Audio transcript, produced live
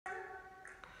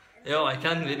Yo, I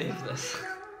can't believe this.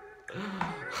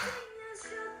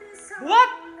 What?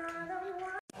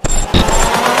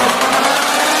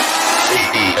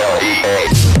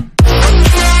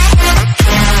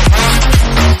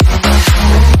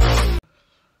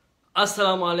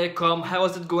 Assalamu alaikum. How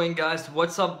is it going, guys?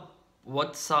 What's up?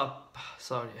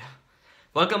 Sorry.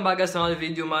 Welcome back, guys, to another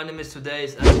video. My name is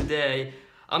Sodais, and today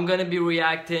I'm gonna be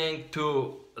reacting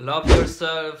to Love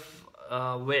Yourself.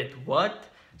 Wait, what?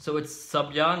 So it's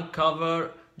Sabyan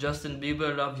cover Justin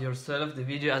Bieber Love Yourself. The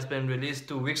video has been released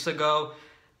 2 weeks ago,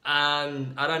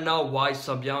 and I don't know why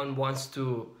Sabyan wants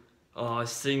to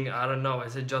sing. I don't know,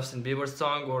 is it Justin Bieber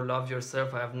song or Love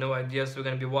Yourself? I have no idea. So we're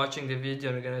gonna be watching the video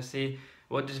and we're gonna see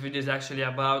what this video is actually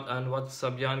about and what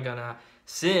Sabyan gonna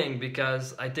sing,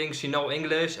 because I think she know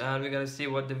English, and we're gonna see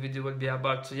what the video will be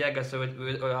about. So yeah, guys, so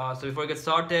before we get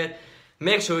started,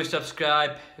 make sure you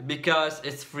subscribe because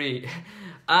it's free.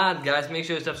 And guys, make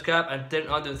sure you subscribe and turn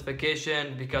on the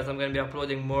notification, because I'm gonna be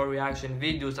uploading more reaction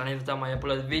videos, and every time I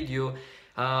upload a video,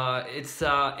 it's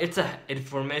a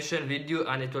information video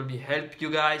and it will be help you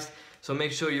guys. So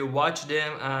make sure you watch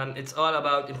them, and it's all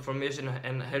about information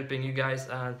and helping you guys,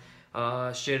 and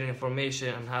sharing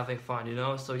information and having fun, you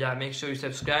know. So yeah, make sure you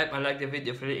subscribe and like the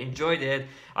video if you really enjoyed it.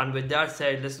 And with that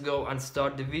said, let's go and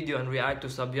start the video and react to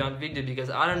Sabyan video, because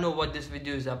I don't know what this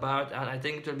video is about, and I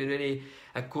think it will be really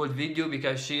a cool video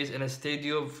because she's in a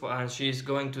studio and she's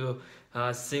going to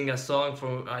sing a song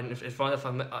in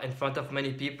front of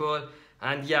many people.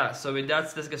 And yeah, so with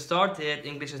that, let's get started.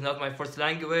 English is not my first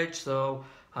language, so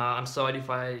I'm sorry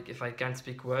if I can't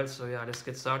speak well. So yeah, let's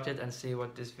get started and see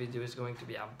what this video is going to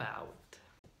be about.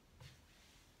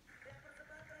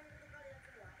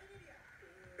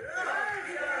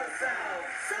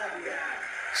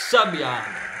 Sabyan.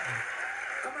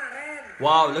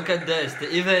 Wow, look at this. They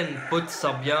even put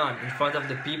Sabyan in front of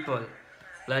the people.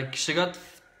 Like she got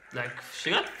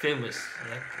famous.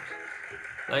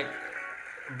 Like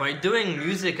by doing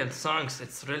music and songs,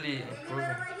 it's really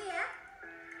improving.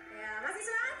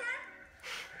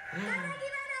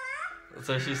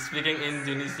 So she's speaking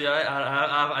Indonesia.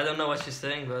 I don't know what she's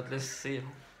saying, but let's see.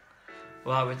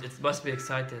 Wow, it must be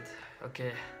excited.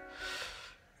 Okay.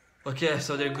 Okay,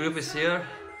 so their group is here.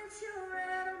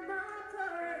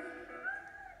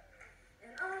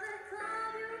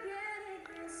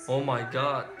 Oh my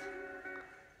god.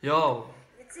 Yo.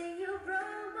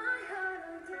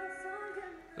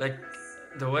 Like,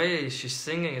 the way she's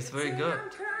singing is very good.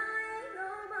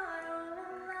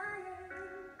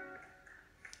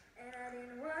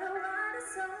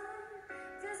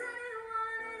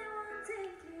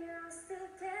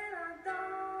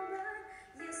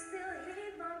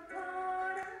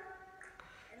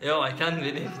 Yo, I can't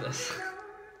believe this.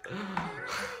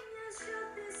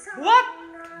 What?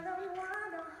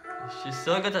 She's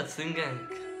so good at singing.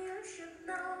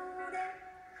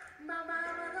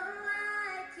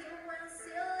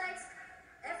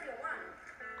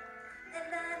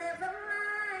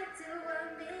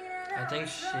 I think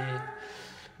she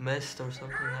missed or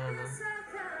something, I don't know.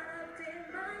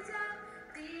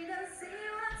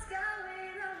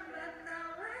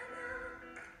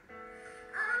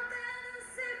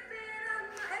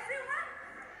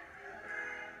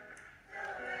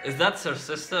 Is that her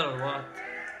sister or what?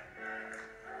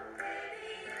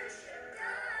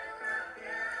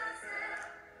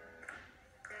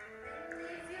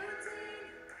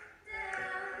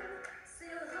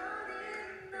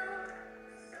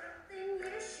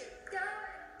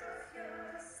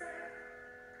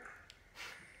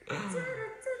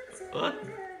 What?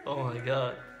 Oh my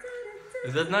god.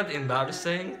 Is that not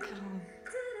embarrassing?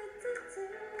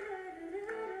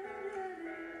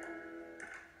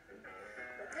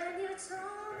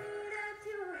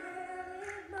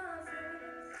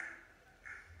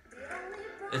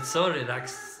 It's so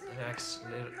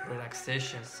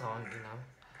relaxation song, you know.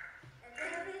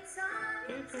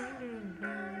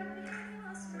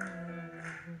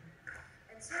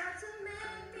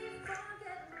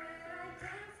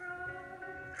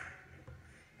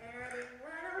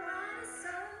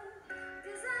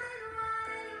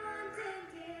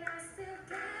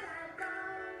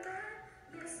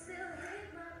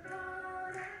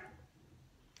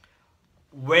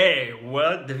 Wait,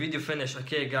 what? The video finished.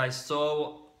 Okay, guys,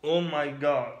 so oh my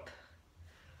god,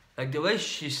 like the way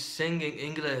she's singing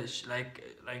English, like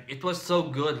it was so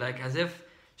good, like as if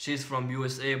she's from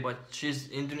USA, but she's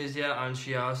Indonesia and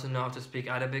she also know how to speak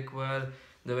Arabic well.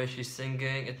 The way she's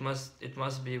singing, it must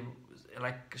be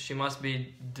like she must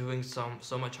be doing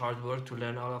so much hard work to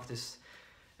learn all of this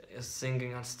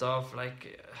singing and stuff.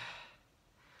 Like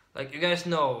you guys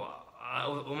know,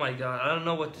 oh my god, I don't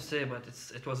know what to say, but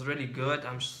it was really good.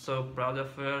 I'm so proud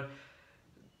of her.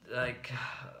 Like,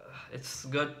 it's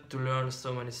good to learn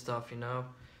so many stuff, you know.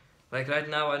 Like right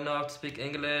now, I know how to speak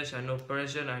English, I know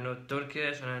Persian, I know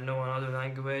Turkish, and I know another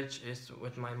language. It's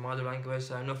with my mother language,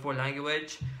 so I know 4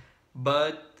 language.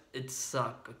 But it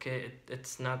suck, okay?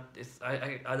 It's not.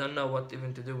 I don't know what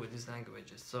even to do with these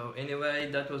languages. So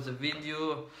anyway, that was the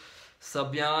video.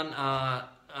 Sabyan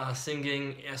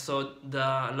singing. So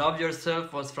the "Love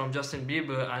Yourself" was from Justin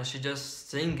Bieber, and she just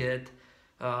sing it.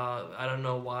 I don't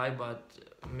know why, but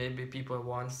maybe people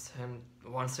wants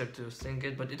her to sing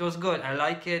it. But it was good. I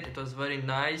like it. It was very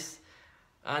nice.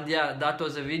 And yeah, that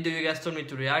was a video. You guys told me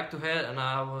to react to it, and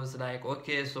I was like,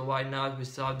 okay, so why not? We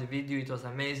saw the video. It was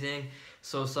amazing.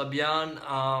 So Sabyan,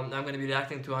 I'm gonna be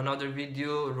reacting to another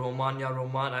video, Roman.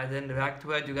 I didn't react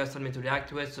to it. You guys told me to react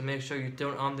to it, so make sure you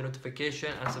turn on the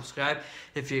notification and subscribe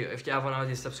if you haven't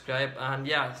already subscribed. And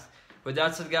yeah, with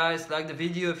that said, guys, like the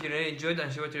video if you really enjoyed it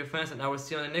and share it to your friends. And I will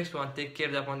see you on the next one. Take care,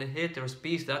 that on the haters.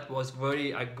 Peace. That was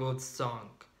very a good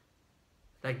song,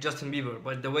 like Justin Bieber,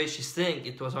 but the way she sang,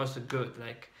 it was also good.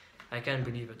 Like, I can't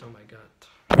believe it. Oh my god.